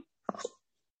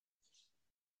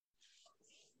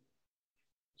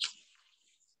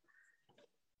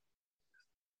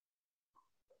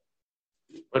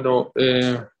Bueno,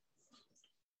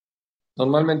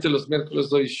 normalmente los miércoles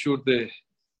doy shur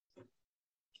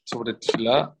sobre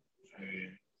Tefilá.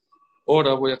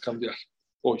 Ahora voy a cambiar,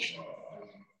 hoy,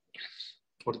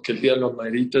 porque el día de los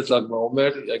Mairitas es la Lag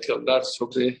BaOmer y hay que hablar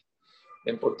sobre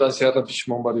la importancia de Rabbi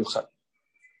Shimon Bar Yochai.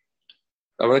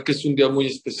 La verdad que es un día muy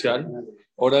especial.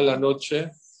 Ahora en la noche,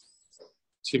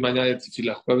 sí, mañana de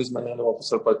Tefilá, jueves mañana voy a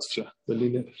pasar para Tefilá.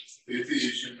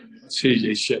 Sí,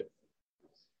 Yishem.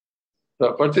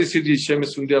 Pero aparte de decir Yishem,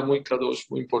 es un día muy kadosh,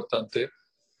 muy importante,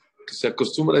 que se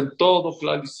acostumbra en todo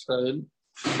Klal Israel,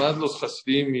 más los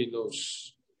Hasidim y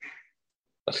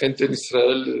la gente en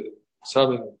Israel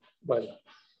saben. Bueno,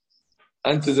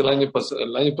 antes del año pasado,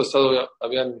 el año pasado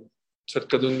habían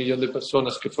cerca de 1 millón de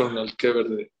personas que fueron al Kever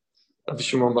de Rabbi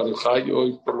Shimon Bar Yochai.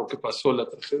 Hoy, por lo que pasó, la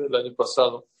tragedia del año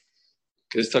pasado,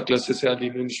 que esta clase sea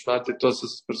Linun Ishmat de todas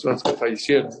esas personas que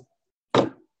fallecieron,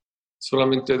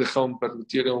 solamente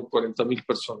permitieron 40,000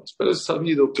 personas. Pero es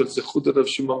sabido que el Zehut de Rabbi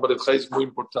Shimon Bar Yochai es muy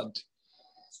importante.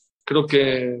 Creo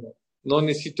que no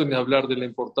necesito ni hablar de la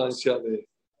importancia de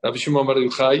Rabbi Shimon Bar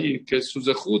Yochai y que su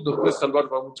Zehut nos puede salvar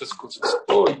para muchas cosas.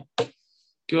 Hoy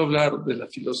quiero hablar de la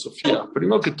filosofía.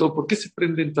 Primero que todo, ¿por qué se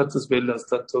prenden tantas velas,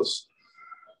 tantas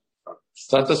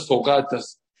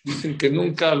fogatas? Dicen que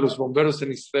nunca los bomberos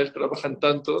en Israel trabajan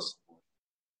tantos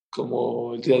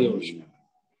como el día de hoy.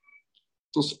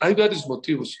 Entonces, hay varios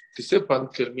motivos. Que sepan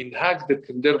que el minhag de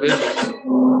prender velas,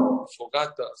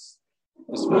 fogatas,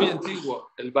 es muy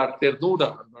antiguo. El Bar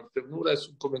Ternura es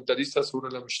un comentarista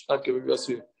sobre la Mishnah que vivió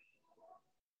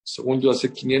según yo,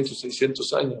 hace 500,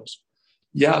 600 años.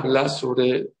 Ya habla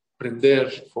sobre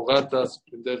prender fogatas,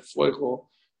 prender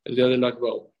fuego el día del Lag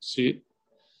BaOmer, ¿sí?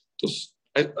 Entonces,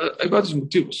 hay varios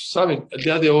motivos. Saben, el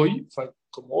día de hoy,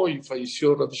 como hoy,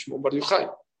 falleció Rabbi Shimon Bar Yochai.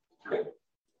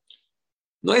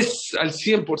 No es al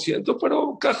 100%,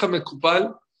 pero Caja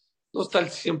Mecupal no está al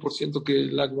 100% que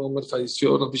el Lag BaOmer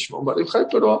falleció Rabbi Shimon Bar Yochai,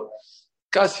 pero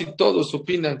casi todos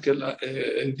opinan que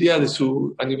el día de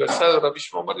su aniversario de Rabbi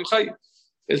Shimon Bar Yochai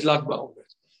es Lag BaOmer.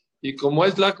 Y como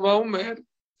es Lag BaOmer,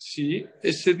 sí,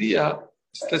 ese día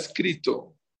está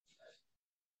escrito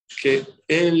que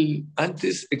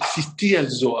antes existía el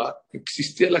Zohar,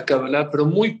 existía la Kabbalah, pero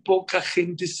muy poca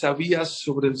gente sabía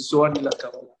sobre el Zohar y la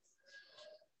Kabbalah.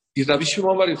 Y Rabbi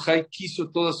Shimon Bar Yochai quiso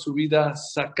toda su vida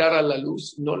sacar a la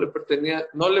luz, no le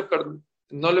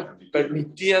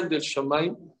permitían del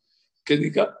Shamayim que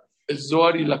diga el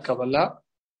Zohar y la Kabbalah,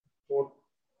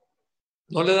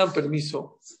 no le dan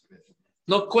permiso.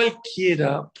 No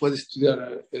cualquiera puede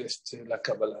estudiar la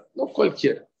Kabbalah, no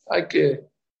cualquiera. Hay que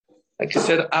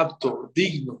ser apto,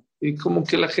 digno. Y como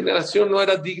que la generación no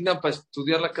era digna para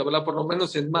estudiar la Kabbalah, por lo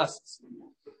menos en masas.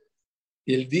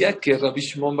 Y el día que Rabbi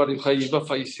Shimon Bar Yochai iba a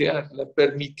fallecer, le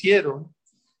permitieron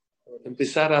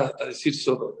empezar a decir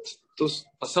Sodot. Entonces,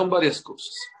 pasaron varias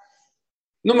cosas.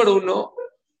 Número 1,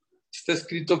 está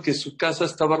escrito que su casa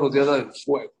estaba rodeada de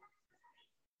fuego.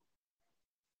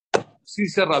 Sí,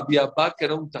 dice Rabbi Abba, que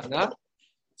era un Taná.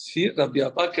 Sí, Rabbi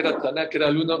Abba, que era Taná, que era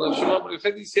alumno de Rabbi Shimon Bar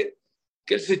Yochai, dice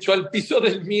que él se echó al piso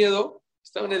del miedo,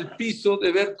 estaba en el piso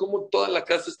de ver cómo toda la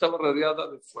casa estaba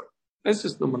rodeada de fuego. Ese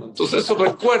es número 1. Entonces, eso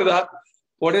recuerda,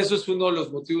 por eso es uno de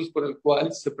los motivos por el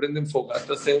cual se prenden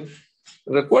fogatas.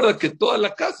 Recuerda que toda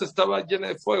la casa estaba llena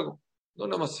de fuego. No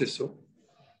nada más eso.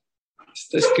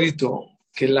 Está escrito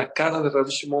que la cara de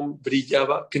Rabbi Shimon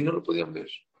brillaba, que no lo podían ver.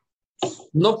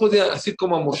 No podía, así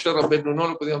como a Moshe Rabbeinu no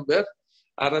lo podían ver,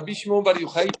 a Rabbi Shimon Bar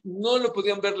Yochai no lo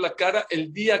podían ver la cara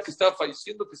el día que estaba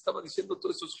falleciendo, que estaba diciendo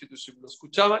todos esos hidushim. Lo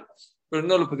escuchaban, pero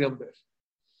no lo podían ver.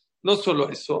 No solo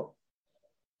eso,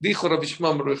 dijo Rabbi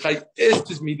Shimon Bar Yochai,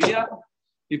 este es mi día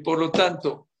y por lo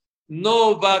tanto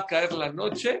no va a caer la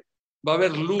noche, va a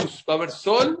haber luz, va a haber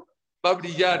sol, va a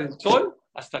brillar el sol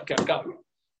hasta que acabe.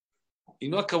 Y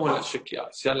no acabó en la Shekiah,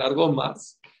 se alargó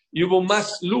más y hubo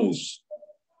más luz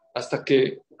hasta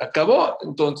que acabó.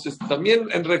 Entonces, también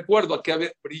en recuerdo a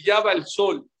que brillaba el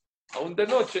sol aún de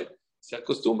noche, se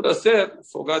acostumbra a hacer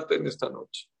fogata en esta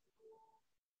noche.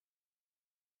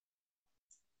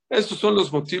 Estos son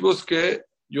los motivos que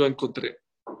yo encontré.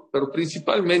 Pero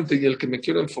principalmente, y el que me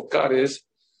quiero enfocar, es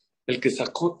el que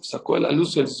sacó a la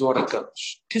luz el Zohar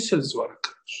HaKadosh. ¿Qué es el Zohar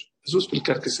HaKadosh? Les voy a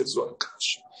explicar qué es el Zohar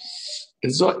HaKadosh.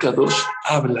 El Zohar HaKadosh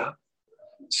habla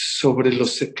sobre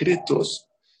los secretos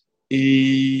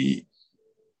y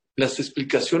las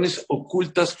explicaciones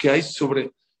ocultas que hay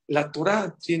sobre la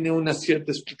Torah. Tiene una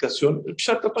cierta explicación, el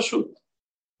Pshat HaPashut,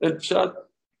 el Pshat,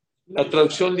 la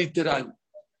traducción literal,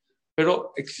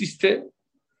 pero existe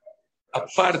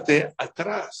aparte,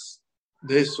 atrás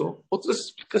de eso, otras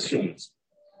explicaciones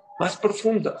más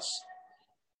profundas.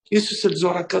 Y eso es el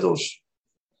Zohar HaKadosh.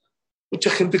 Mucha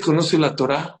gente conoce la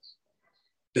Torá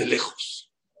de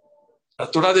lejos. La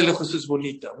Torá de lejos es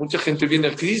bonita. Mucha gente viene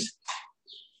al CRIS,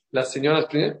 las señoras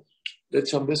primero le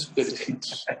echan besos de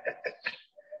lejitos.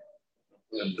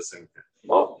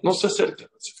 No se acercan.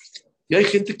 Y hay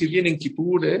gente que viene en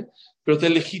Kipur, pero de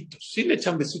lejitos. Sí le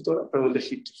echan besito, pero de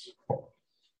lejitos.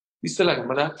 Dice la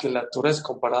Gemara que la Torá es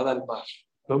comparada al mar.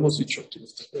 Lo hemos dicho aquí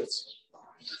muchas veces.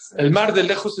 El mar de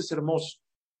lejos es hermoso.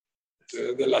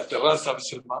 De la terraza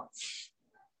ves el mar.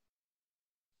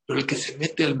 Pero el que se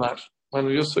mete al mar, bueno,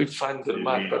 yo soy fan del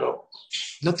mar, pero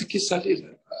no te quieres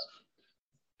salir.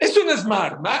 Eso no es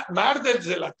mar. Mar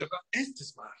desde la terraza. Este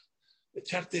es mar.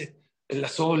 Echarte en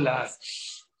las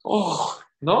olas. Oh,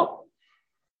 ¿no?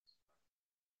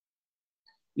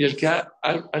 Y el que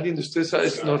alguien de ustedes ha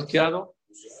snorkeado.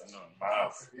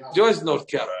 Yo he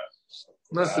snorkeado.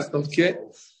 No se snorkeé.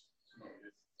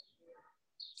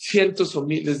 Cientos o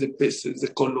miles de peces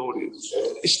de colores.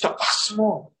 Está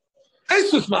pasmo.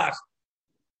 Eso es mar.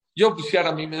 Yo bucear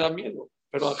a mí me da miedo.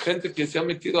 Pero a gente que se ha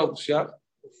metido a bucear,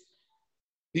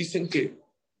 dicen que.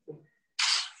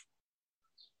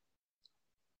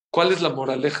 ¿Cuál es la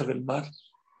moraleja del mar?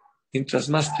 Mientras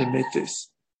más te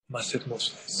metes, más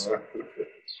hermoso es.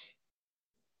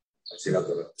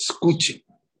 Escuchen.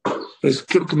 Pues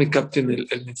quiero que me capten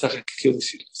el mensaje que quiero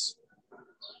decirles.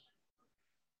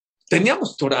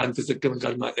 Teníamos Torah antes de que venga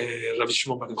Rabbi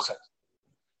Shimon Bar Yochai.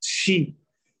 Sí,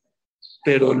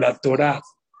 pero la Torah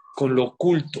con lo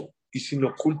oculto y sin lo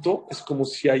oculto es como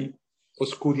si hay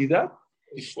oscuridad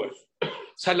y fuego.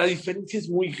 O sea, la diferencia es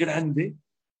muy grande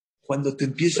cuando te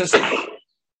empiezas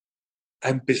a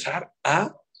empezar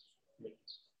a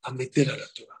meter a la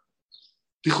Torah.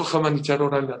 Dijo Haman Ichar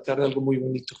ahora en la tarde algo muy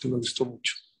bonito que me gustó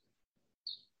mucho.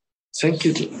 ¿Saben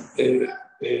que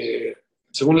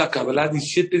según la Kabbalah,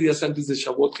 17 días antes de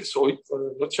Shavuot, que es hoy,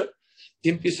 noche,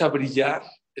 ya empieza a brillar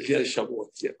el día de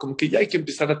Shavuot? Ya, como que ya hay que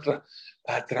empezar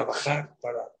a trabajar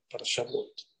para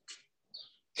Shavuot.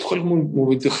 Dijo algo muy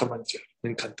bonito Haman Ichar,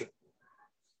 me encantó.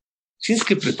 Tienes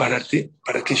que prepararte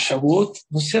para que Shavuot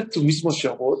no sea tu mismo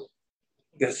Shavuot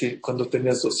de hace cuando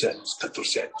tenías 12 años,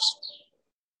 14 años.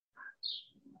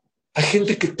 Hay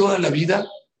gente que toda la vida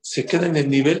se queda en el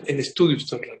nivel, en estudios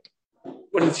todo el rato,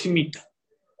 por encimita.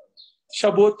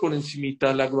 Shavuot por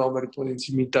encimita, la Omer por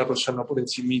encimita, Rosh Hashanah por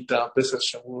encimita, Pesach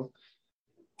Shavuot.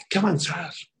 Hay que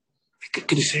avanzar, hay que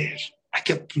crecer, hay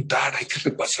que apuntar, hay que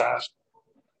repasar,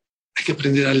 hay que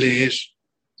aprender a leer.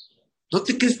 No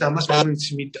te quedes nada más por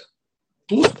encimita.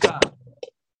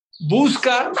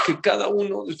 Busca que cada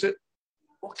uno de ustedes.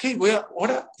 Ok,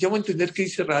 ahora ya voy a entender qué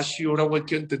dice Rashi, ahora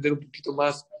quiero entender un poquito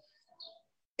más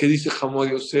qué dice Hamad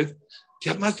Yosef.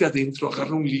 Ya más de adentro,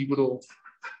 agarra un libro,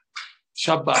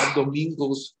 Shabbat,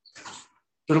 domingos.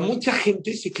 Pero mucha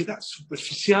gente se queda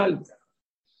superficial.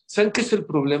 ¿Saben qué es el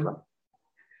problema?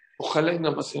 Ojalá y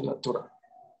nada más en la Torah.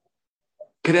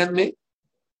 Créanme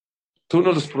que uno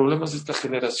de los problemas de esta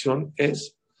generación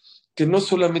es que no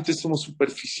solamente somos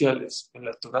superficiales en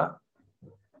la Torah,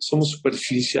 somos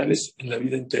superficiales en la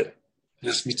vida entera, en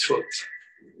las mitzvot.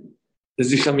 Les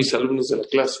dije a mis alumnos de la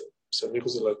clase, mis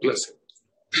amigos de la clase,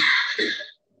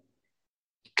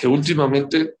 que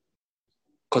últimamente,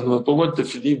 cuando me pongo el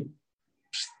tefilín,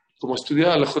 como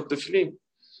estudiaba la Jot Tefilín,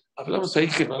 hablamos ahí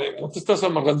que no te estás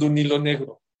amarrando un hilo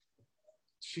negro.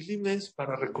 Tefilín es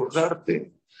para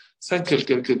recordarte. ¿Saben que el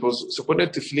que se pone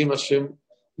el tefilín Hashem,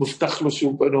 Muftach lo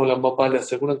bueno, la mamá le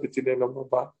aseguran que tiene la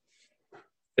mamá,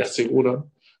 le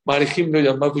aseguran. Marejim lo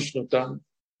llama Bushnotam,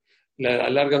 le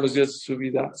alargan los días de su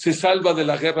vida, se salva de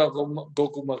la guerra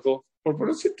Gog Magog, por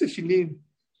ponerse tefilín.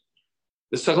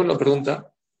 Les hago una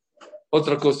pregunta,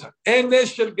 otra cosa. En el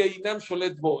Geinam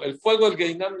Sholet Bo, el fuego del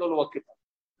Geinam no lo va a quemar.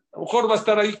 A lo mejor va a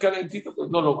estar ahí calentito, pero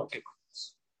no lo va a quemar.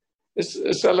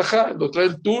 Es alajá, lo trae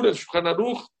el Tur, el Shulchan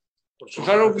Aruch. El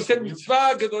Shulchan Aruch dice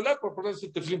mitzvah gedolá por ponerse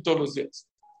tefilín todos los días.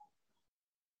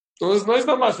 Entonces no es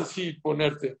nada más así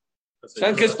ponerte.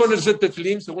 ¿Saben qué es ponerse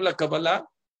tefilín según la Kabbalah?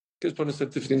 ¿Qué es ponerse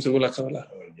tefilín según la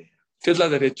Kabbalah? ¿Qué es la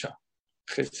derecha?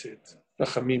 Chesed,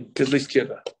 Rahamim. ¿Qué es la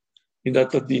izquierda?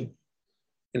 Midat Adin.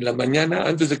 En la mañana,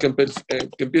 antes de que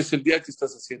empiece el día, ¿qué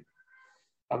estás haciendo?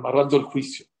 Amarrando el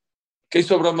juicio. ¿Qué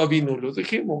hizo Abraham Avinu? Lo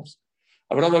dijimos.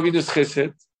 Abraham Avinu es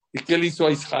Chesed. ¿Y qué le hizo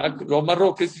a Isaac? Lo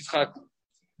amarró. ¿Qué es Isaac?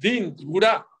 Din,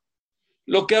 Gurá.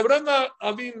 Lo que Abraham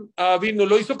Avinu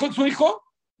lo hizo con su hijo,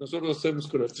 nosotros lo hacemos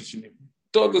con el tefilín.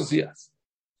 Todos los días.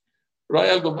 Pero hay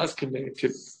algo más que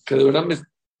de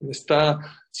verdad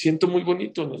siento muy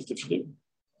bonito en el tefilín.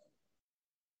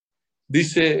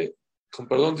 Dice, con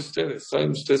perdón de ustedes,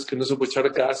 saben ustedes que no se puede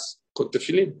echar gas con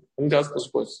tefilín. Un gas no se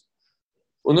puede.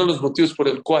 Uno de los motivos por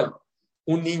el cual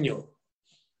un niño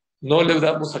no le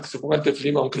damos a que se ponga el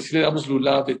tefilín, aunque sí le damos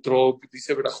lulav, betrog,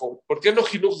 dice Berajot. ¿Por qué no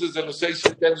jinuj desde los 6,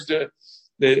 7 años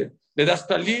le das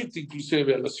talit,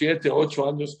 inclusive a los 7, 8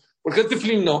 años? ¿Por qué el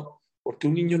tefilín no? Porque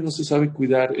un niño no se sabe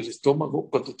cuidar el estómago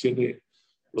cuando tiene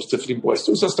los tefilín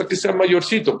puestos hasta que sea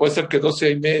mayorcito. Puede ser que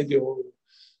 12 y medio,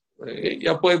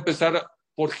 ya puede empezar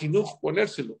por jinuj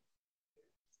ponérselo.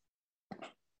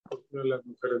 ¿Por qué a las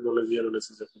mujeres no les dieron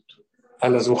ese ejemplo? A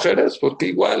las mujeres, porque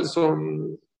igual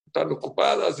son tan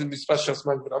ocupadas en mis fachas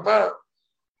mal bramá.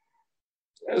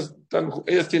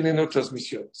 Ellas tienen otras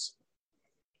misiones.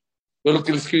 Pero lo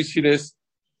que les quiero decir es,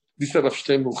 dice Rav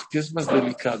Shleimuch, que es más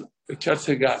delicado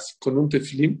echarse gas con un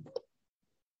tefilín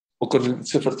o con el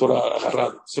Sefer Torah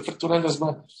agarrado. Sefer Torah en las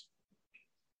manos.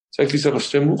 ¿Sabe qué dice Rav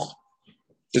Shleimuch?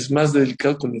 Es más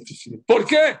delicado con el tefilín. ¿Por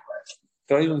qué?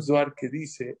 Trae un Zohar que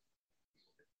dice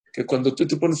que cuando tú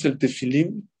te pones el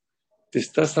tefilín, te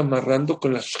estás amarrando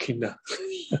con la Shejina.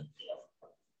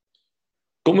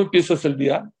 ¿Cómo empiezas el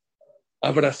día?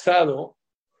 Abrazado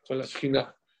con la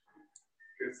Shejina.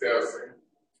 ¿Qué se hace?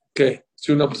 ¿Qué?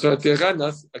 Si una persona tiene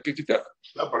ganas, hay que quitar.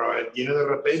 No, pero viene de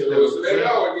repente.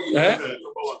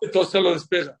 Entonces se lo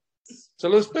despega. Se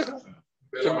lo despega.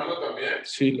 ¿De la mano también?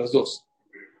 Sí, los dos.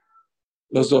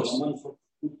 Los dos.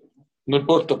 No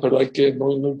importa, pero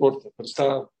no importa, pero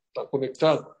está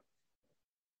conectado.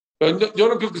 Pero yo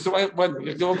no creo que se vaya, bueno,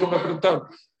 ya que me preguntaron,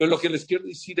 pero lo que les quiero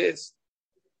decir es,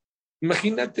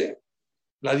 imagínate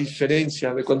la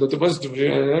diferencia de cuando te pones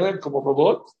como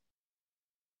robot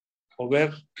o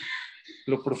ver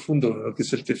lo profundo de lo que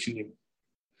es el tefilín.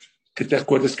 Que te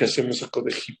acuerdes que Hashem nos sacó de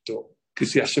Egipto, que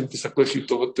si Hashem te sacó de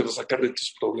Egipto te va a sacar de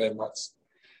tus problemas,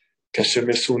 que Hashem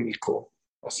es único.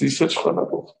 Así dice el Shulchan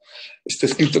Aruch. Está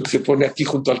escrito que se pone aquí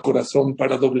junto al corazón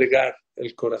para doblegar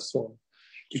el corazón.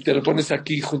 Y te lo pones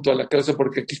aquí junto a la cabeza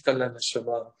porque aquí está la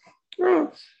Neshama.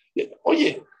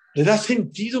 Oye, le da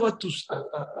sentido a tus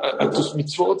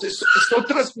mitzvot. Es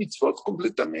otras mitzvot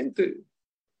completamente.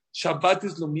 Shabbat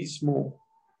es lo mismo.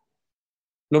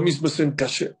 Lo mismo es en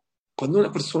Kasher. Cuando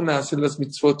una persona hace las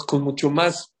mitzvot con mucho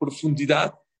más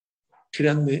profundidad,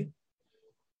 créanme,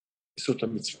 es otra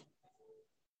mitzvot.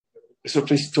 Es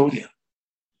otra historia.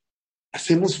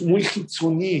 Hacemos muy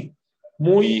hitzuní,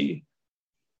 muy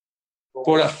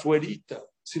por afuerita.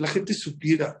 Si la gente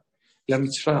supiera la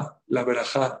mitzvah, la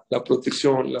verajá, la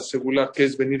protección, la segula, que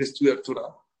es venir a estudiar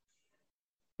Torah,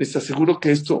 les aseguro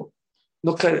que esto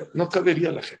no cabería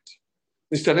a la gente.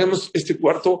 Necesitaremos este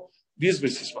cuarto 10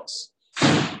 veces más.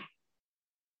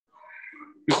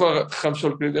 Dijo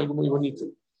Hamshol que algo muy bonito.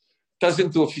 Estás en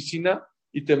tu oficina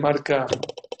y te marca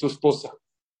tu esposa.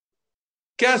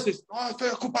 ¿Qué haces? No, estoy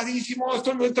ocupadísimo,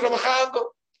 estoy muy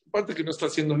trabajando. Aparte que no está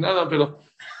haciendo nada, pero...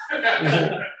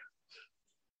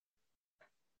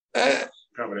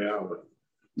 Cabreado.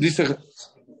 Dice,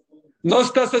 no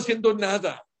estás haciendo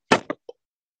nada.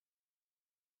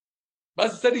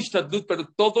 Vas a hacer ishtadlut, pero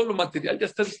todo lo material ya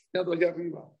está destinado allá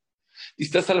arriba. Y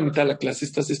estás a la mitad de la clase,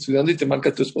 estás estudiando y te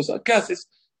marca tu esposa. ¿Qué haces?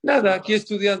 Nada, aquí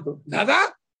estudiando.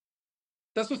 ¿Nada?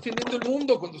 Estás sosteniendo el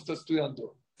mundo cuando estás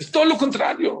estudiando. Es todo lo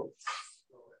contrario.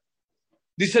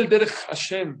 Dice el Derech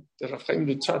Hashem de Rafael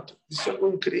Luchato. Dice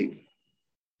algo increíble.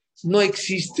 No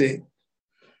existe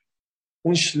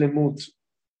un shlemut,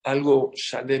 algo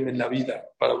shalem en la vida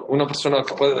para una persona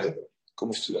que pueda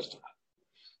como estudiar Torah.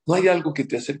 No hay algo que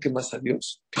te acerque más a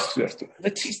Dios que estudiar Torah. No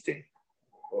existe.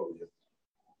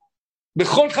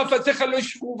 Mejor Jafateja lo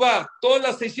Ishubá, todas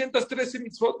las 613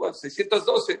 mitzvot,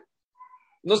 612,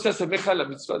 no se asemeja a la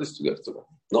mitzvah de estudiar Torah.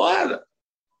 No haga.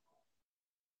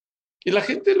 Y la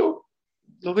gente lo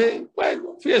ve,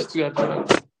 bueno, fui a estudiar Torah.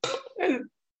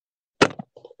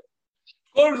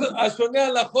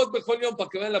 Para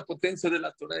que vean la potencia de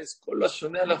la Torah. Es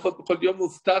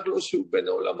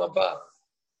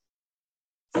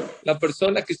la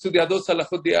persona que estudia 2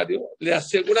 alajot diario le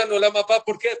aseguran Olam Haba.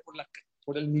 ¿Por qué?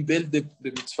 Por el nivel de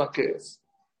mitzvah que es.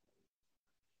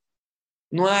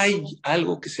 No hay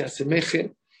algo que se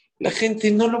asemeje. La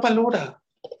gente no lo valora.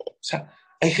 O sea,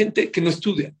 hay gente que no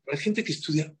estudia, pero hay gente que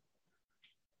estudia,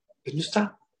 pero no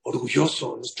está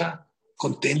orgulloso, no está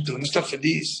contento, no está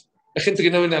feliz. Hay gente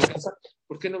que no viene a la casa.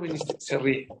 ¿Por qué no viniste? Se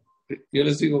ríe. Yo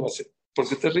les digo, ¿por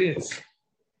qué te ríes?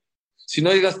 Si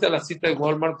no llegaste a la cita de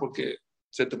Walmart porque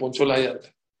se te ponchó la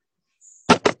llanta.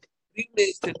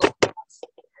 Dime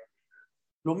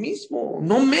lo mismo,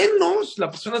 no menos. La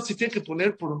persona se tiene que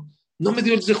poner por... No me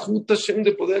dio el zehut Hashem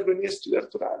de poder venir a estudiar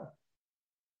Torah.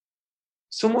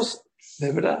 Somos,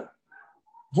 de verdad,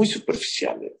 muy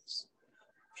superficiales.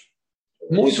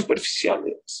 Muy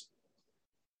superficiales.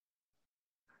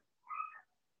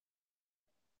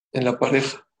 En la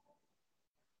pareja.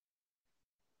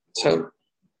 ¿Saben?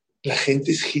 La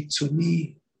gente es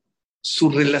hitzuní. Su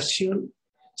relación.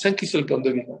 ¿Saben qué hizo el Gaón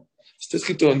de Vilna? Está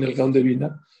escrito en el Gaón de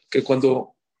Vilna que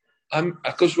cuando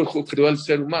Akadosh Baruj Hu creó al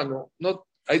ser humano, no,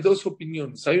 hay dos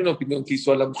opiniones. Hay una opinión que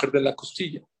hizo a la mujer de la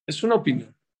costilla. Es una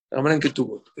opinión, la manera en que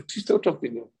tuvo. Existe otra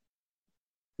opinión.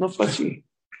 No fue así.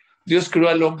 Dios creó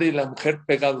al hombre y la mujer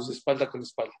pegados de espalda con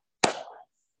espalda.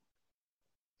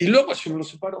 Y luego Hashem los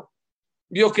separó.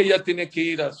 Vio que ella tenía que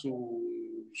ir a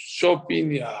su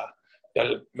shopping y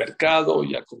al mercado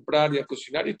y a comprar y a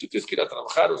cocinar y tú tienes que ir a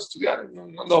trabajar o estudiar.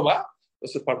 No va, lo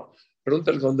separó.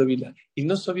 Pregunta el Gaón de Vilna. ¿Y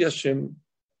no sabía Hashem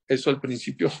eso al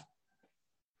principio?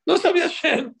 No sabía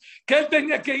Hashem que él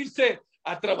tenía que irse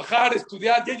a trabajar, a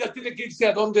estudiar y ella tiene que irse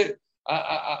a dónde,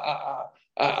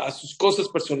 a sus cosas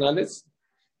personales.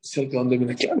 Dice el Gaón de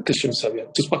Vilna. Claro que Hashem sabía.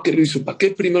 Entonces, ¿para qué lo hizo? ¿Para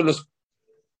qué primero los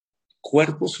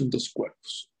cuerpos son dos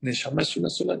cuerpos? Neshama es una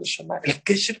sola Neshama. El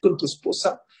kesher con tu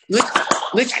esposa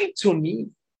no es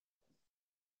hitzoní.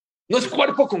 No es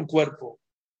cuerpo con cuerpo.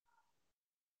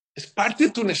 Es parte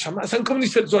de tu Neshama. ¿Saben cómo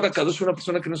dice el Zohar Kadosh una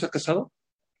persona que no se ha casado?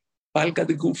 Valga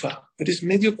de gufa. Eres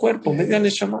medio cuerpo, media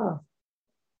Neshama.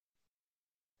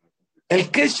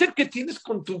 El kesher que tienes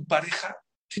con tu pareja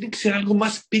tiene que ser algo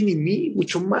más pinimí,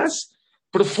 mucho más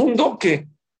profundo que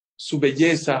su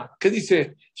belleza. ¿Qué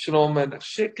dice Shlomo?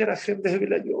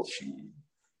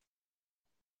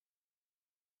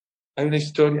 Hay una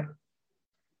historia,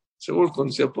 seguro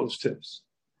conocida por ustedes.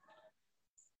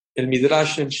 El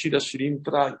Midrash en Shira Shirim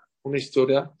trae una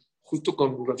historia justo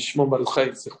con Rabbi Shimon Bar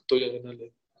Yochai,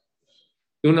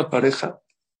 de una pareja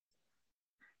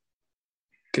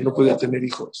que no podía tener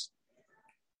hijos.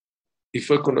 Y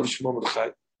fue con Rabbi Shimon Bar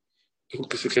Yochai. Dijo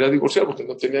que se quería divorciar porque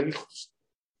no tenían hijos.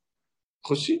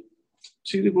 Dijo,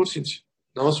 sí, divórciense.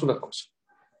 Nada más una cosa.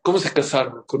 ¿Cómo se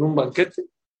casaron? ¿Con un banquete?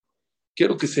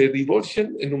 Quiero que se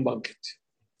divorcien en un banquete.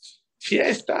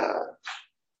 Fiesta.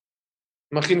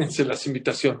 Imagínense las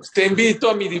invitaciones. Te invito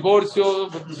a mi divorcio.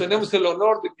 Tenemos el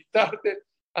honor de invitarte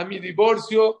a mi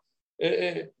divorcio.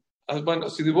 Bueno,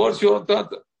 si divorcio,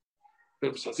 pero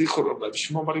pues así dijo Rabbi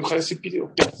Shimon Bar Yochai, se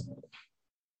pidió.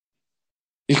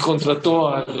 Y contrató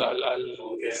a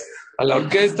la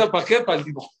orquesta. ¿Para qué? Para el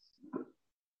divorcio.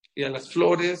 Y a las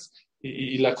flores,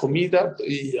 y la comida,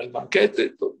 y al banquete.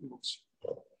 Todo.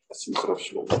 Así dijo Rabbi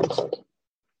Shimon Bar Yochai.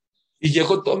 Y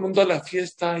llegó todo el mundo a la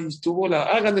fiesta y estuvo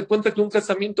hagan de cuenta que un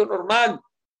casamiento normal.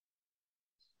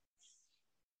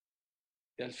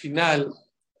 Y al final,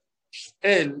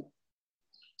 él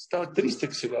estaba triste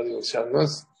que se iba a divorciar, ¿no?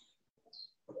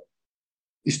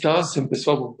 Y se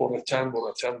empezó a emborrachar.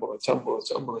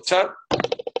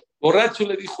 Borracho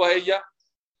le dijo a ella,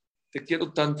 te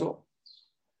quiero tanto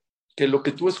que lo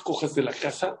que tú escojas de la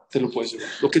casa, te lo puedes llevar,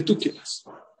 lo que tú quieras.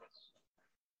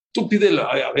 Tú pídelo,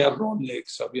 había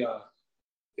Rolex, había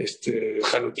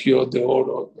Hanukiot de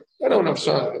oro, era una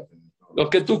persona, lo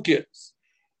que tú quieras.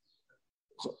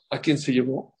 ¿A quién se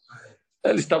llevó?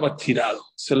 Él estaba tirado,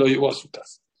 se lo llevó a su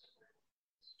casa.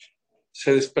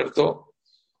 Se despertó,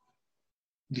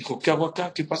 dijo, ¿qué hago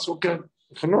acá? ¿Qué pasó?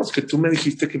 Dijo, no, es que tú me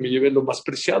dijiste que me llevé lo más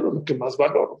preciado, lo que más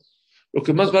valoro. Lo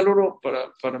que más valoro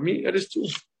para mí eres tú.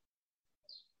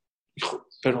 Dijo,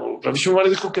 pero Rabbi Shimon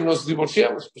dijo que nos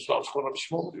divorciamos. Pues vamos con Rabbi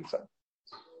Shimon Bar Yochai.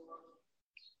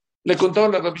 Le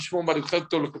contaban a Rabbi Shimon Bar Yochai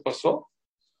todo lo que pasó.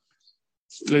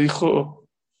 Le dijo,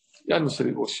 ya no se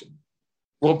divorcian.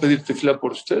 Voy a pedir tefilá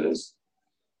por ustedes.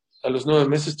 A los 9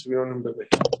 meses tuvieron un bebé.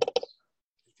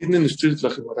 ¿Entienden ustedes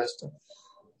la Gemara esta?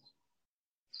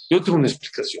 Yo tengo una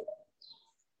explicación.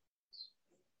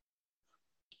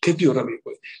 ¿Qué vio Rabbi?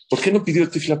 ¿Por qué no pidió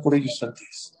tefilá por ellos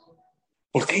antes?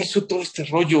 ¿Por qué hizo todo este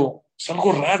rollo? Es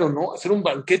algo raro, ¿no? Hacer un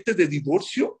banquete de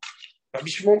divorcio. Rabbi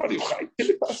Shimon Bar Yochai, ¿qué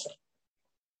le pasa?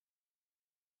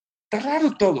 Está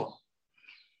raro todo.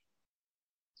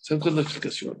 ¿Saben cuál es la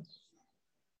explicación?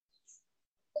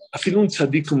 A fin un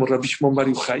tzaddik como Rabbi Shimon Bar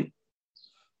Yochai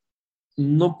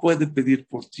no puede pedir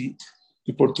por ti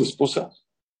y por tu esposa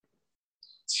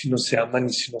si no se aman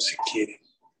y si no se quieren,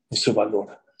 no se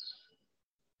valora.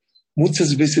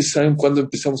 Muchas veces, ¿saben cuándo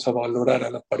empezamos a valorar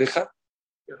a la pareja?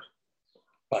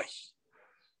 Bye.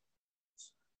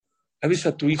 Avisa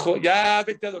a tu hijo, ya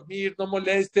vete a dormir, no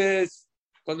molestes.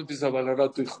 ¿Cuándo empiezas a valorar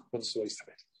a tu hijo? Cuando se va a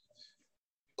distraer.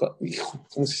 Hijo,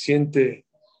 ¿cómo se siente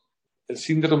el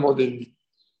síndrome del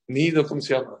nido? ¿Cómo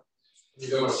se llama?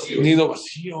 Nido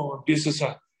vacío. Empiezas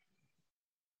a...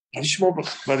 Rabbi Shimon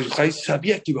Bar Yochai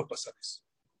sabía que iba a pasar eso.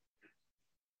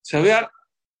 Sabía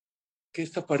que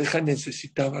esta pareja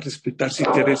necesitaba respetarse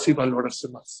y quererse y valorarse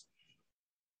más.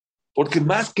 Porque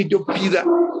más que yo pida,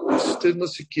 pues ustedes no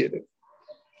se quieren.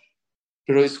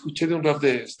 Pero escuché de un rab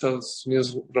de Estados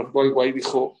Unidos, Rab White,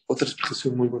 dijo otra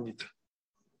explicación muy bonita.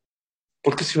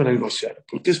 ¿Por qué se iban a divorciar?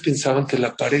 Porque ellos pensaban que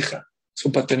la pareja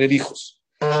son para tener hijos.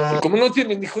 Y como no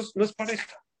tienen hijos, no es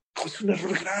pareja. Es un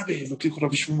error grave lo que dijo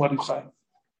Rabbi Shimon Bar Yochai.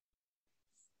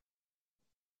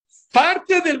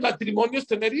 Parte del matrimonio es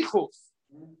tener hijos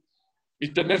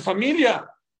y tener familia.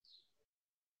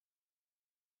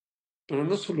 Pero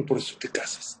no solo por eso te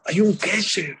casas. Hay un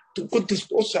kesher, tú con tu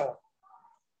esposa.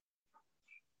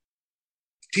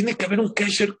 Tiene que haber un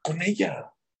kesher con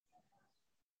ella.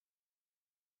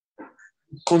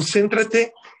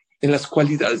 Concéntrate en las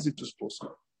cualidades de tu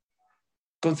esposa.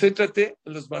 Concéntrate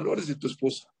en los valores de tu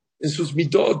esposa, en sus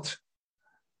midot.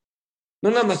 No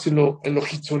nada más en lo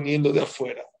hitzoni, en lo de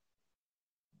afuera.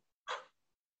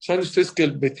 ¿Saben ustedes que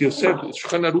el Bet Yosef, el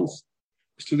Shulchan Aruch,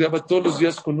 estudiaba todos los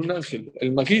días con un ángel,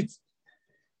 el Magid?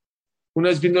 Una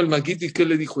vez vino el Magid y ¿qué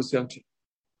le dijo ese ángel?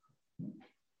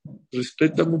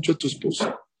 Respeta mucho a tu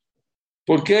esposa.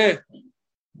 ¿Por qué?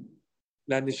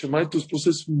 La neshama de tu esposa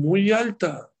es muy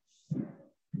alta.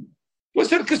 Puede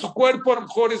ser que su cuerpo a lo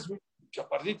mejor es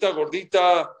chaparrita,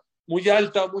 gordita, muy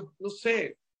alta, no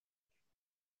sé.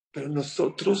 Pero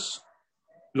nosotros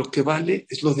lo que vale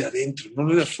es lo de adentro, no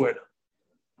lo de afuera.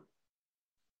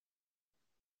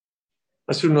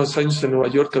 Hace unos años en Nueva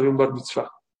York había un bar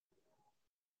mitzvah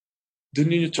de un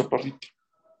niño chaparrito,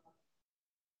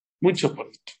 muy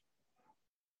chaparrito.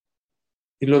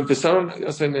 Y lo empezaron a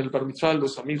hacer en el bar mitzvah,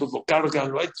 los amigos lo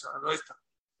cargan, lo echan, lo echan.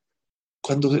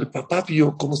 Cuando el papá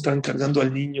vio cómo estaban cargando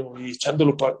al niño y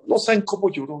echándolo para... No saben cómo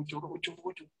lloró.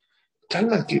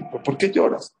 Cálmate, ¿por qué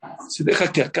lloras? Se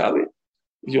deja que acabe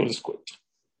y yo les cuento.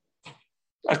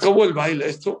 Acabó el baile,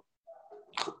 esto.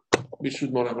 Les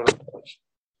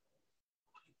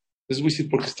voy a decir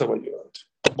por qué estaba llorando.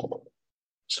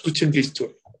 Escuchen qué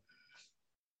historia.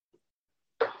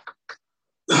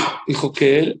 Dijo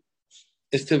que él,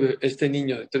 este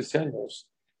niño de 13 años,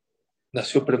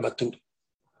 nació prematuro.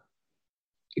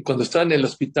 Y cuando estaba en el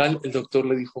hospital, el doctor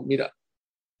le dijo, mira,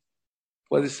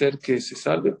 puede ser que se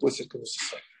salve, puede ser que no se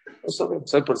salve. No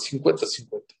sabemos, sabe por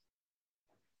 50-50.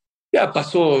 Ya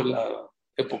pasó la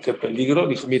época de peligro,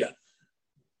 dijo, mira,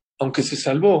 aunque se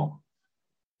salvó,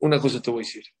 una cosa te voy a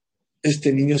decir,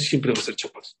 este niño siempre va a ser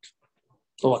chaparrito,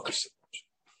 no va a crecer mucho.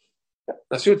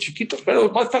 Nació chiquito,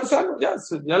 pero va a estar sano, ya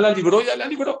la libró.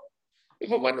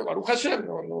 Dijo, bueno, Baruch Hashem,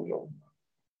 no.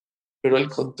 Pero él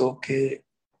contó que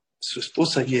su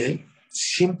esposa y él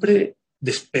siempre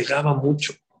despegaba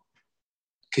mucho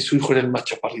que su hijo era el más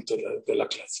chaparrito de la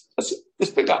clase. Así,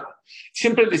 despegaba.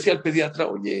 Siempre le decía al pediatra,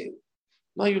 oye,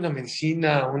 no hay una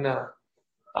medicina,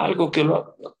 algo que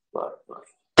lo... No.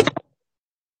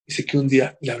 Dice que un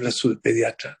día le habla a su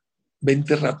pediatra,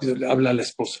 vente rápido, le habla a la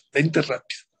esposa, vente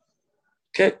rápido.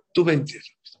 ¿Qué? Tú vente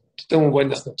rápido. Yo tengo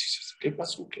buenas noticias. ¿Qué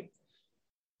pasó? ¿Qué?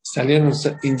 Salieron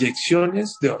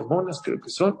inyecciones de hormonas, creo que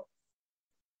son.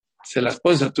 Se las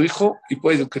pones a tu hijo y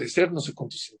puede crecer no sé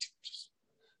cuántos centímetros.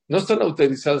 No están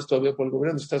autorizadas todavía por el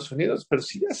gobierno de Estados Unidos, pero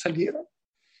si ya salieron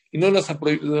y no las ha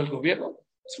prohibido el gobierno,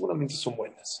 seguramente son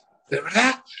buenas. ¿De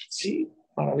verdad? Sí,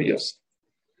 maravilloso.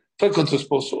 Fue con su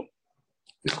esposo.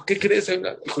 Dijo, ¿qué crees?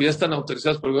 Dijo, ¿ya están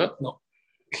autorizadas por el gobierno? No.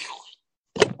 Dijo,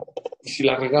 ¿y si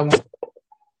la regamos?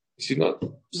 Y si no,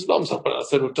 pues vamos a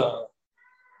hacer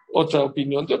otra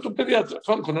opinión de otro pediatra.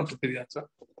 Fueron con otro pediatra.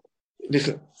 Le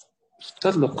dije,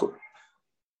 ¿estás loco?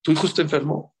 ¿Tu hijo está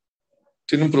enfermo?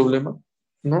 ¿Tiene un problema?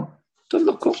 ¿No? ¿Estás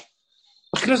loco?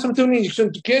 ¿Por qué le vas a meter una inyección?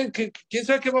 ¿Quién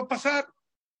sabe qué va a pasar?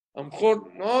 A lo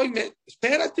mejor, no,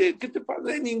 espérate, ¿qué te pasa?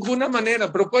 De ninguna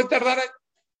manera, pero puede tardar.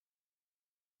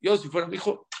 Yo, si fuera mi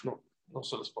hijo, no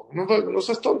se los pongo. No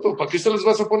seas tonto, ¿para qué se los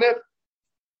vas a poner?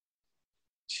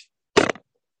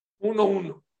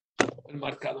 1-1, el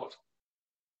marcador.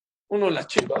 Uno la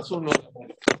Chivas, uno la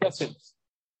América. ¿Qué hacemos?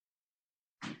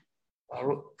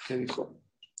 ¿Qué dijo?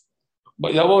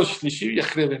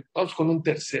 Vamos con un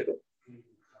tercero.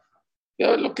 Y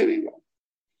a ver lo que diga.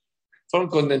 Fueron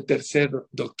con el tercer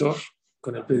doctor,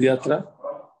 con el pediatra.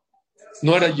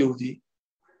 No era Yehudi.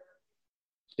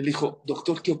 Él dijo,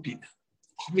 doctor, ¿qué opina?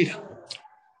 Dijo, mira,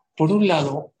 por un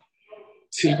lado,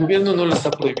 si el gobierno no los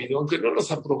ha prohibido, aunque no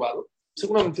los ha aprobado,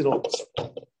 seguramente no vamos a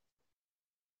aprobar.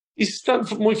 Y si están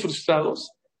muy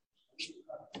frustrados,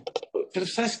 pero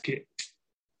 ¿sabes qué?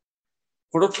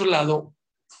 Por otro lado,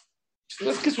 no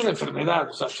es que es una enfermedad,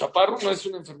 o sea, chaparro no es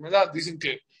una enfermedad. Dicen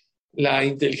que la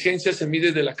inteligencia se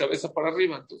mide de la cabeza para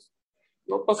arriba, entonces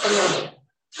no pasa nada.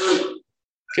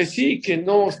 Que sí, que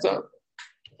no está.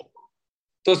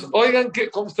 Entonces, oigan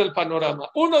cómo está el panorama.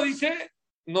 Uno dice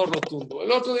no rotundo,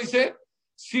 el otro dice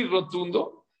sí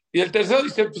rotundo, y el tercero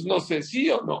dice, pues no sé, sí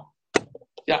o no.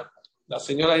 Ya, la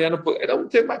señora ya no puede. Era un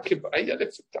tema que a ella le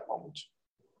afectaba mucho.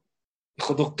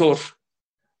 Dijo, doctor,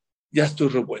 ya estoy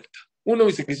revuelta. Uno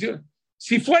me dice que sí.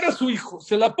 Si fuera su hijo,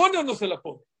 ¿se la pone o no se la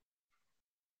pone?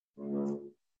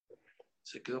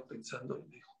 Se quedó pensando y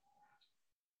dijo,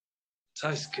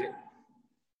 ¿sabes qué?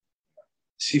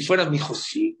 Si fuera mi hijo,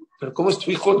 sí, pero como es tu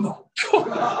hijo, no.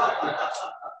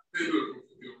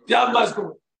 Ya más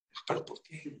como, ¿pero por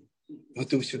qué? Yo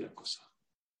te voy a decir una cosa.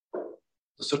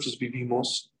 Nosotros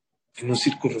vivimos en un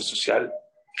círculo social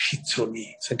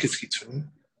hitzoni. ¿Saben qué es hitzoni?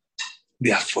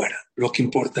 De afuera. Lo que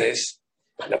importa es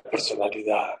la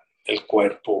personalidad, el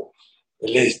cuerpo,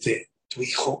 Tu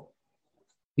hijo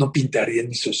no pintaría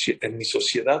en mi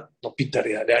sociedad, no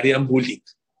pintaría, le harían bullying.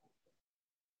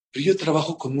 Pero yo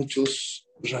trabajo con muchos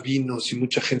rabinos y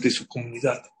mucha gente de su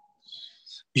comunidad.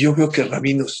 Y yo veo que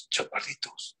rabinos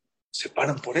chaparritos se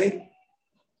paran por él,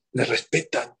 le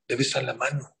respetan, le besan la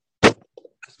mano.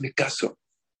 Hazme caso,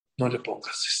 no le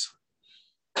pongas eso.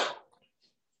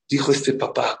 Dijo este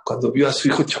papá cuando vio a su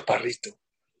hijo chaparrito,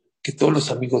 que todos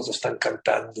los amigos lo están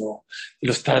cantando,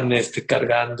 lo están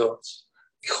cargando.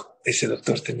 Dijo, ese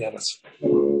doctor tenía razón.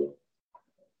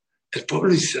 El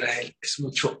pueblo de Israel es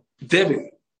mucho,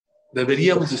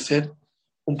 deberíamos de ser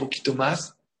un poquito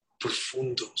más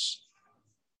profundos.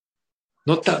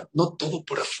 No todo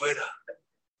por afuera.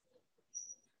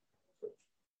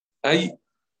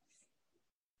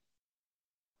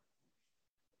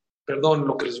 Perdón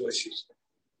lo que les voy a decir,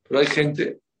 pero hay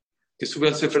gente que sube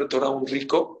al Sefer Torah un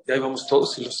rico y ahí vamos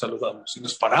todos y los saludamos. Y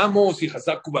nos paramos y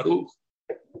Hazaku Baruch.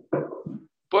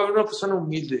 Puede haber una persona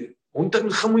humilde, un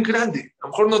talmidjá muy grande. A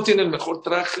lo mejor no tiene el mejor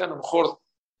traje, a lo mejor,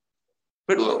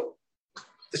 pero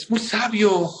es muy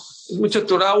sabio, es mucha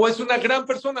Torah, o es una gran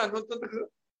persona. No,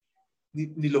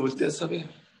 ni lo volteas a ver.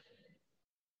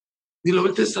 Ni lo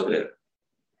volteas a ver.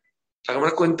 La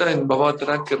Gemara cuenta en Baba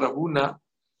Batra que Rabuna,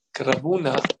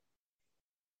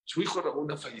 su hijo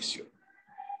Rabuna falleció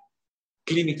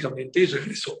clínicamente y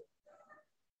regresó.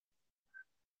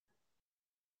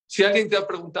 Si alguien te ha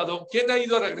preguntado, ¿quién ha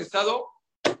ido regresado?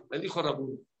 Le dijo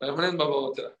Rabuna, la Gemara en Baba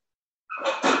Batra.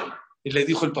 Y le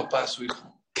dijo el papá a su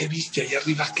hijo, ¿qué viste allá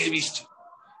arriba? ¿Qué viste?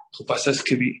 Dijo, pasa es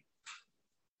que vi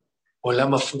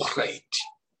Olama Fuhraiti.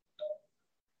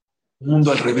 Un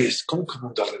mundo al revés. ¿Cómo que un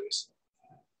mundo al revés?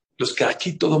 Los que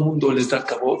aquí todo el mundo les da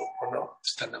cabot, o no,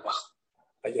 están abajo,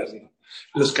 allá arriba.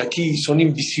 Los que aquí son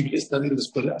invisibles, nadie los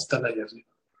puede, están allá arriba.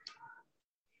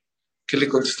 ¿Qué le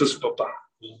contestó su papá?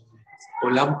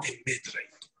 Olam Emetrai.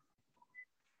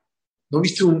 ¿No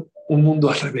viste un mundo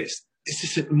al revés? Ese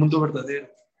es el mundo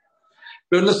verdadero.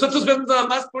 Pero nosotros vemos nada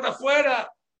más por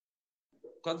afuera.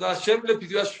 Cuando Hashem le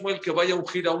pidió a Shmuel que vaya a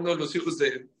ungir a uno de los hijos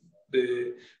de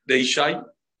Ishai,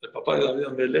 el papá de David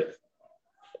Amelech,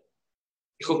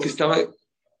 dijo que estaba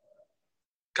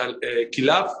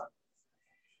Kilab,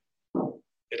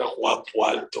 era guapo,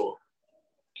 alto.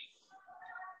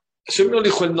 Hashem no le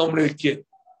dijo el nombre de quién.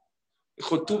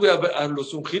 Dijo, tú ve a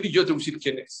los ungir y yo te voy a decir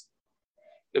quién es.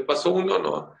 Le pasó uno,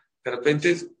 no. De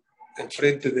repente,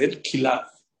 enfrente de él, Kilab,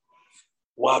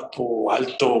 guapo,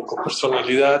 alto, con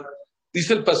personalidad.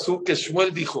 Dice el pasú que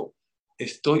Shmuel dijo,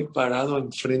 estoy parado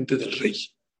enfrente del rey.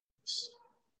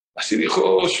 Así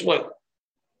dijo Shmuel.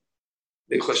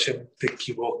 Dijo Hashem, te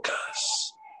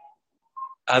equivocas.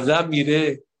 Adán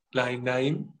miré la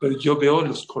Einaim, pero yo veo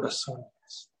los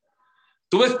corazones.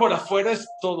 Tú ves por afuera es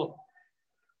todo.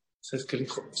 ¿Sabes qué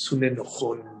dijo? Es un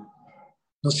enojón.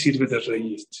 No sirve de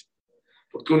rey este.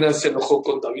 Porque una vez se enojó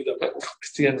con David.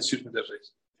 Este ya no sirve de rey.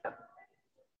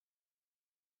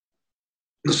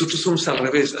 Nosotros somos al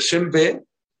revés. Hashem ve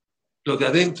lo de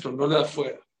adentro, no lo de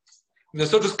afuera.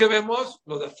 ¿Nosotros qué vemos?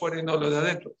 Lo de afuera y no lo de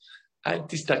adentro.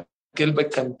 Antista que el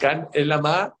becancán, el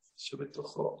ama, se me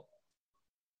tocó.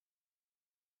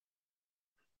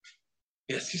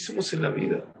 Y así somos en la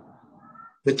vida.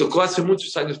 Me tocó hace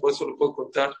muchos años, por eso lo puedo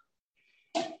contar,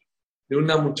 de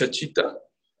una muchachita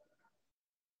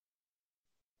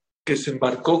que se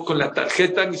embarcó con la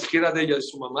tarjeta, ni siquiera de ella, de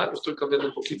su mamá, lo estoy cambiando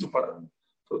un poquito para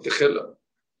protegerla,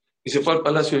 y se fue al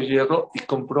Palacio de Hierro y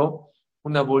compró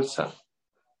una bolsa,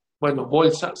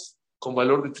 bolsas con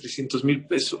valor de 300,000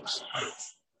 pesos.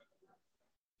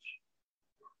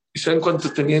 ¿Y saben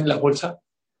cuánto tenía en la bolsa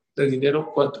de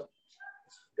dinero? ¿Cuánto?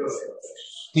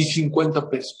 Ni 50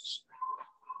 pesos.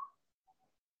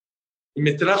 Y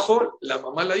me trajo la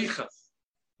mamá, la hija.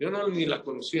 Yo ni la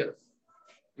conocía.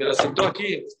 Me la sentó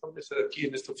aquí, en esta mesa de aquí,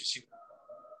 en esta oficina.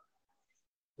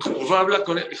 Dijo, por favor, habla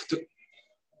con él.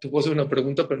 Te puedo hacer una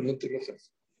pregunta, pero no te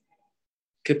enojes.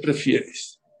 ¿Qué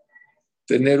prefieres?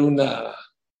 ¿Tener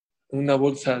una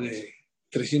bolsa de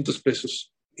 300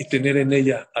 pesos y tener en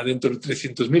ella adentro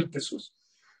 300,000 pesos?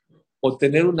 ¿O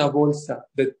tener una bolsa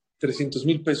de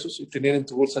 300,000 pesos y tener en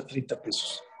tu bolsa 30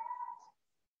 pesos?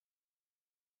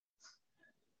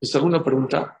 Les hago una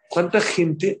pregunta. ¿Cuánta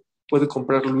gente puede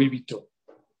comprar Louis Vuitton?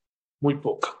 Muy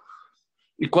poca.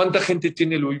 ¿Y cuánta gente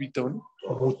tiene Louis Vuitton?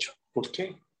 Mucha. ¿Por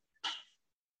qué?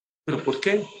 ¿Pero por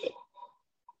qué?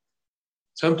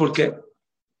 ¿Saben por qué?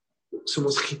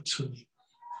 Somos hitsunim.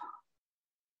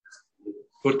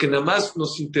 Porque nada más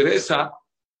nos interesa.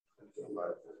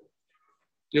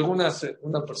 Llegó una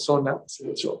persona,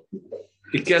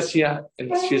 ¿y qué hacía en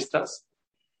las fiestas?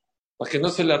 Para que no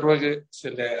se le arrugue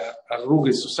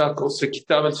su saco, se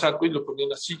quitaba el saco y lo ponía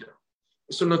en la silla.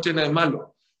 Eso no tiene de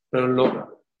malo, pero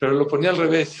lo ponía al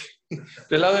revés,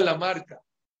 del lado de la marca.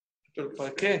 ¿Pero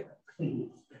para qué?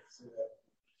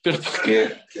 ¿Pero para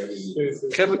qué?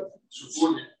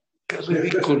 Qué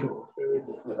ridículo.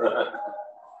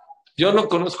 Yo no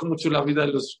conozco mucho la vida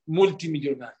de los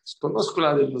multimillonarios, conozco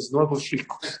la de los nuevos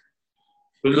ricos.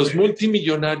 Pero los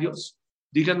multimillonarios,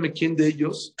 díganme quién de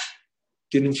ellos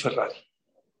tiene un Ferrari.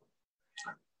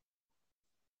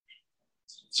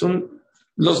 Son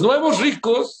los nuevos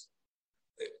ricos,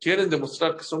 quieren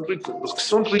demostrar que son ricos. Los que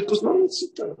son ricos no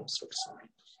necesitan demostrar que son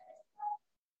ricos.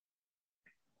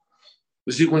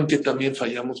 Les digo en que también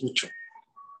fallamos mucho.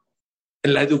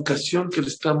 En la educación que le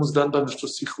estamos dando a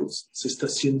nuestros hijos se está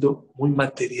haciendo muy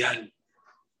material,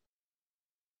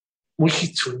 muy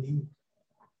hitzuní.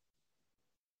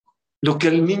 Lo que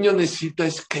el niño necesita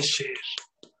es kesher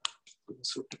con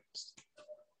nosotros.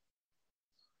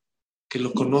 Que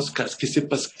lo conozcas, que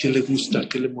sepas qué le gusta,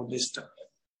 qué le molesta,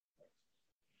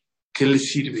 qué le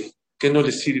sirve, qué no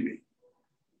le sirve.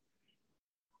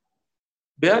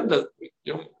 Vean,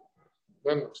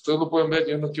 ustedes lo pueden ver,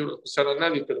 yo no quiero acusar a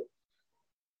nadie, pero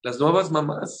las nuevas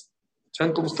mamás,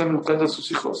 ¿saben cómo están educando a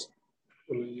sus hijos?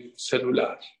 Con el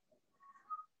celular.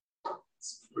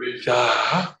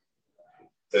 Ya.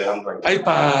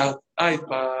 iPad,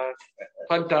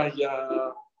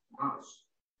 pantalla.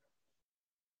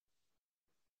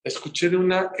 Escuché de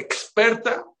una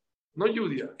experta, no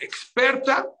judía,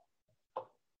 experta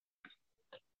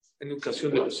en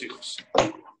educación de los hijos.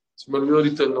 Se me olvidó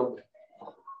ahorita el nombre.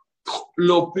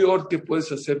 Lo peor que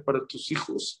puedes hacer para tus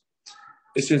hijos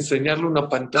es enseñarle una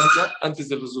pantalla antes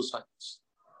de los 2 años.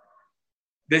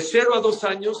 De 0 a 2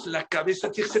 años, la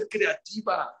cabeza tiene que ser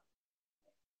creativa.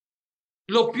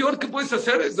 Lo peor que puedes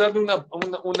hacer es darle una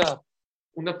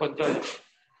pantalla.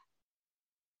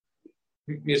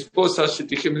 Mi esposa,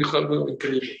 Shetije, me dijo algo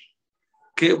increíble.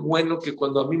 Qué bueno que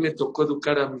cuando a mí me tocó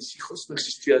educar a mis hijos no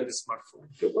existía el smartphone.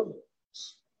 Qué bueno.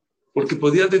 Porque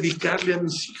podía dedicarle a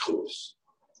mis hijos.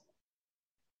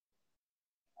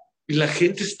 Y la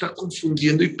gente está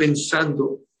confundiendo y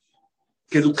pensando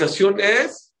que educación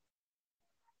es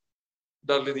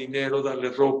darle dinero, darle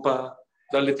ropa,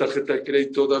 darle tarjeta de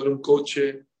crédito, darle un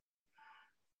coche.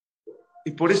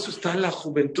 Y por eso está la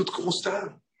juventud como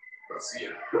está.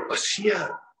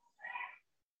 Vacía.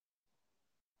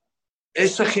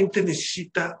 Esa gente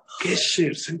necesita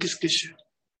kesher. ¿Saben qué es kesher?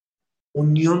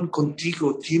 Unión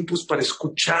contigo, tiempos para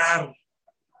escuchar.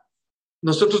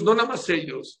 Nosotros, no nada más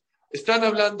ellos. Están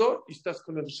hablando y estás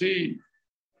con el sí.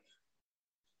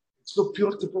 Es lo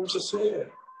peor que podemos hacer.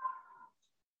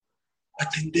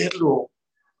 Atenderlo.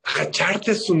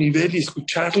 Agacharte a su nivel y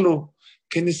escucharlo.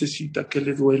 ¿Qué necesita? ¿Qué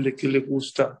le duele? ¿Qué le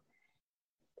gusta?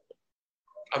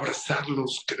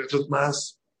 Abrazarlos, quererlos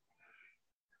más.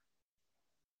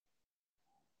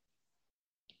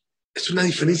 Es una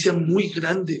diferencia muy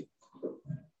grande.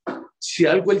 Si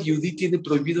algo el yudí tiene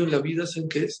prohibido en la vida, ¿saben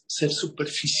qué es? Ser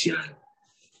superficial.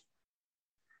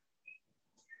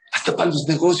 Hasta para los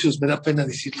negocios me da pena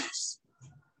decirles.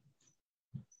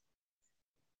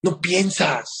 No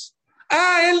piensas.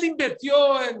 Él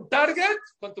invirtió en Target.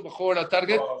 ¿Cuánto bajó ahora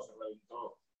Target?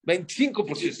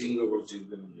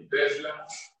 25%.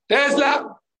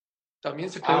 Tesla.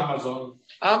 También se quedó.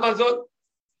 Amazon.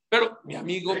 Pero mi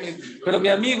amigo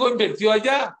invirtió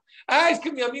allá. Es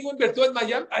que mi amigo invirtió en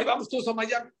Miami. Ahí vamos todos a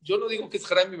Miami. Yo no digo que es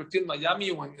Jaime invirtió en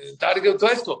Miami o en Target o todo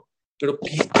esto. Pero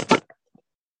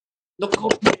no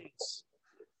copies.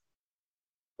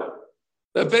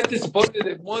 De repente se pone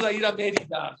de moda ir a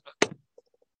Mérida.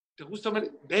 ¿Te gusta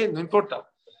Mérida? Ven, no importa.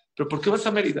 ¿Pero por qué vas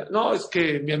a Mérida? No, es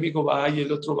que mi amigo va y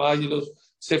el otro va y el otro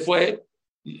se fue.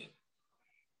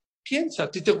 Piensa,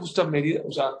 ¿a ti te gusta Mérida?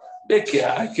 O sea, ve qué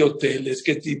hay, qué hoteles,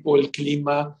 qué tipo, el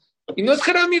clima. Y no es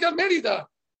que ir a Mérida.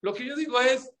 Lo que yo digo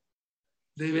es,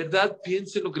 de verdad,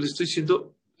 piense lo que le estoy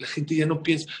diciendo. La gente ya no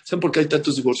piensa. ¿Saben por qué hay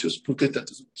tantos divorcios? ¿Por qué hay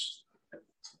tantos divorcios?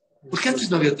 ¿Por qué antes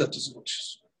no había tantos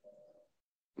divorcios?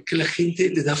 Porque la gente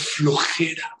le da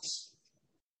flojera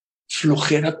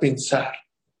pensar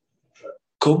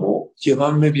cómo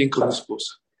llevarme bien con mi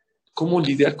esposa, cómo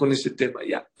lidiar con ese tema.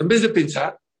 Ya, en vez de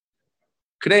pensar,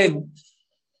 creen,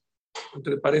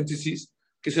 entre paréntesis,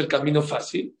 que es el camino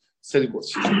fácil, se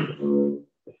divorcia.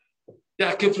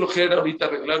 Ya, qué flojera ahorita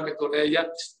arreglarme con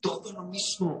ella. Es todo lo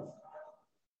mismo.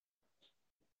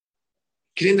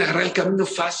 Quieren agarrar el camino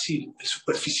fácil, el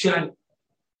superficial.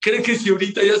 Creen que si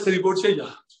ahorita ya se divorcia,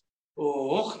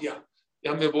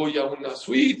 ya me voy a una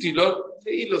suite y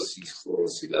los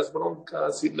hijos y las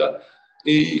broncas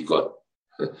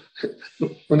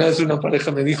una vez una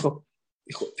pareja me dijo,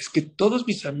 es que todos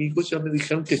mis amigos ya me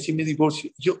dijeron que sí me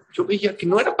divorcio. Yo veía que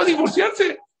no era para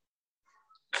divorciarse.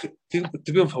 ¿Te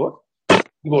pido un favor?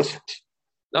 Divórciate.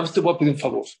 Nada más te voy a pedir un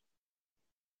favor.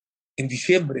 En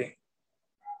diciembre,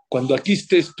 cuando aquí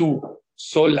estés tú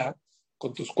sola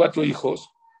con tus 4 hijos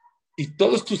y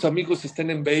todos tus amigos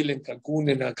estén en Vail, en Cancún,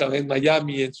 en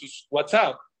Miami, en sus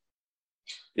WhatsApp,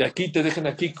 y aquí te dejen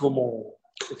aquí como...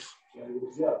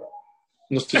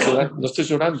 No estoy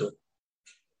llorando.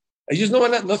 Ellos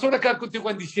no se van a quedar contigo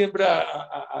en diciembre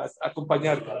a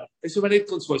acompañarte. Ellos van a ir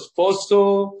con su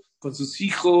esposo, con sus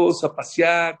hijos, a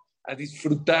pasear, a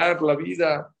disfrutar la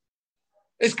vida.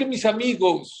 Es que mis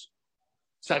amigos,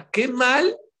 o sea, qué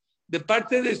mal de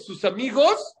parte de sus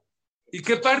amigos y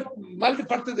qué mal de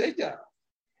parte de ella.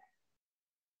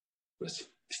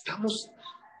 Pues estamos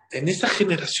en esa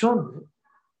generación, ¿no?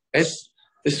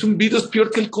 Es un virus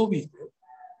peor que el COVID, ¿no?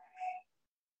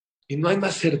 Y no hay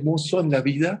más hermoso en la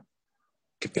vida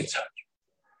que pensar.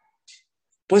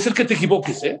 Puede ser que te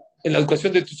equivoques, en la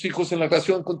educación de tus hijos, en la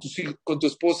relación con tus hijos, con tu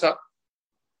esposa,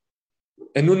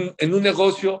 en un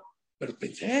negocio, pero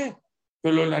pensé,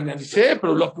 pero lo analicé,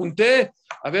 pero lo apunté.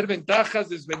 A ver, ventajas,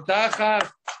 desventajas.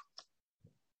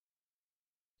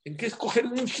 ¿En qué escoger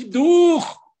un shidduch?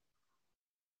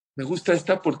 Me gusta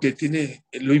esta porque tiene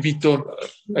el Louis Vuitton.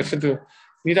 Hay gente,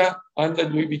 mira, anda el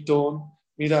Louis Vuitton,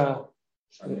 mira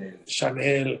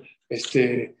Chanel,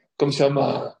 ¿cómo se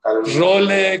llama?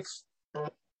 Rolex.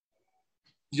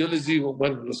 Yo les digo,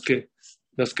 bueno, los que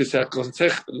se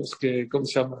aconsejan, ¿cómo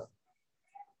se llama?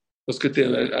 Los que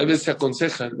a veces se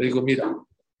aconsejan, le digo, mira,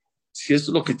 si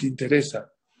eso es lo que te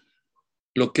interesa,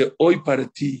 lo que hoy para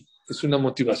ti es una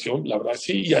motivación, la verdad,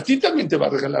 sí, y a ti también te va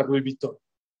a regalar Louis Vuitton.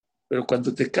 Pero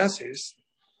cuando te cases,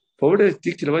 pobre de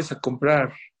ti que le vas a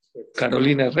comprar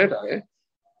Carolina Herrera,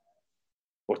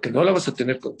 porque no la vas a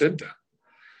tener contenta.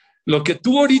 Lo que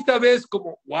tú ahorita ves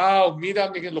como, wow,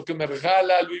 mira lo que me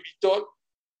regala Louis Vuitton.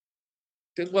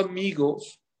 Tengo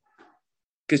amigos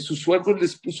que su suegro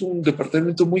les puso un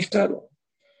departamento muy caro.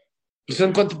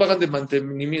 ¿Saben cuánto pagan de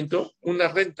mantenimiento? Una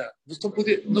renta. No están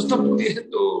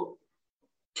pudiendo.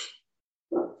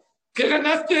 ¿Qué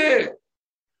ganaste?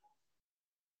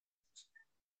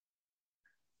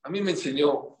 A mí me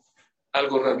enseñó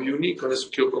algo Rabiuni, con eso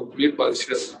quiero concluir para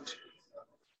decir así.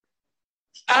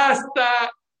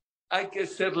 Hasta hay que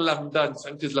ser lamdán.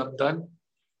 ¿Saben qué es lamdán?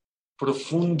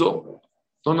 Profundo,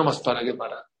 no nomás para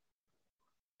Gemara,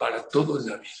 para todo en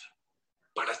la vida,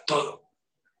 para todo.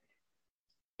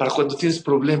 Para cuando tienes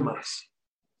problemas,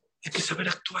 hay que saber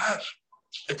actuar,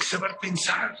 hay que saber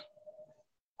pensar.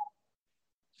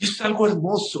 Y es algo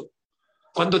hermoso.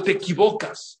 Cuando te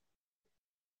equivocas,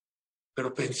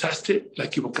 pero pensaste, la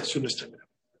equivocación no es tan grave.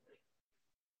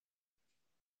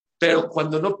 Pero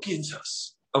cuando no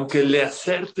piensas, aunque le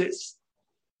acertes,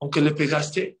 aunque le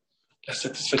pegaste, la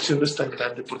satisfacción no es tan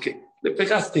grande porque le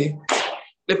pegaste, no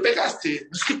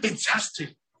es que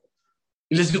pensaste.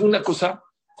 Y les digo una cosa,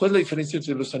 ¿cuál es la diferencia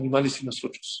entre los animales y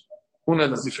nosotros? Una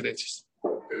de las diferencias.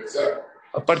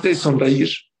 Aparte de sonreír,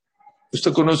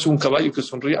 ¿usted conoce un caballo que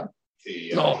sonría?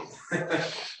 Sí, no.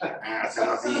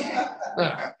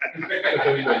 En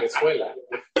Venezuela.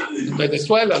 En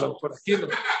Venezuela, a lo mejor aquí no.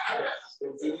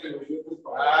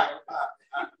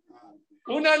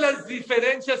 Una de las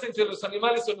diferencias entre los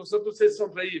animales y nosotros es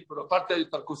sonreír, pero aparte hay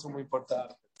otra cosa muy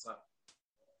importante.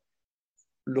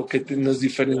 Lo que nos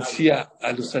diferencia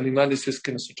a los animales es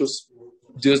que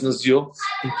Dios nos dio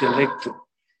intelecto,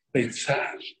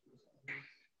 pensar,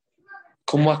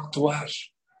 cómo actuar,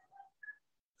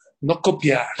 no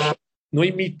copiar, no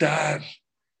imitar.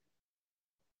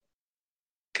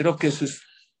 Creo que esa es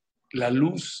la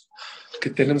luz que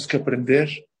tenemos que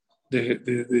aprender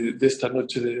de esta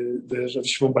noche de Rabbi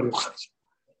Shimon Bar Yochai.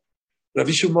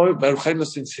 Rabbi Shimon Bar Yochai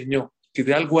nos enseñó que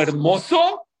de algo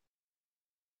hermoso,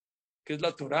 que es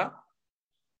la Torah,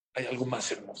 hay algo más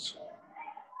hermoso.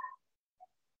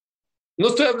 No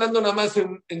estoy hablando nada más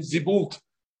en Zibuk.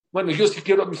 Bueno, yo sí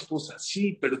quiero a mi esposa,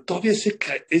 sí, pero todavía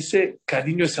ese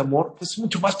cariño, ese amor, pues es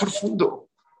mucho más profundo.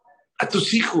 A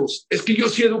tus hijos, es que yo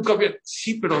sí educo bien,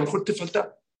 sí, pero a lo mejor te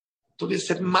falta todavía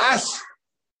ser más.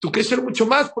 Tú quieres ser mucho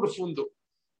más profundo.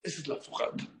 Esa es la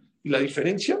fujata. Y la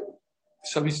diferencia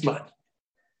es abismal.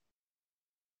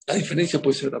 La diferencia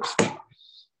puede ser abismal.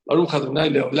 Baruch Adonai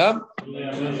Leolam.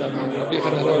 Rabbi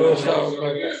Hananel Shao,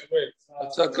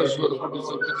 Atzakar Shmuel,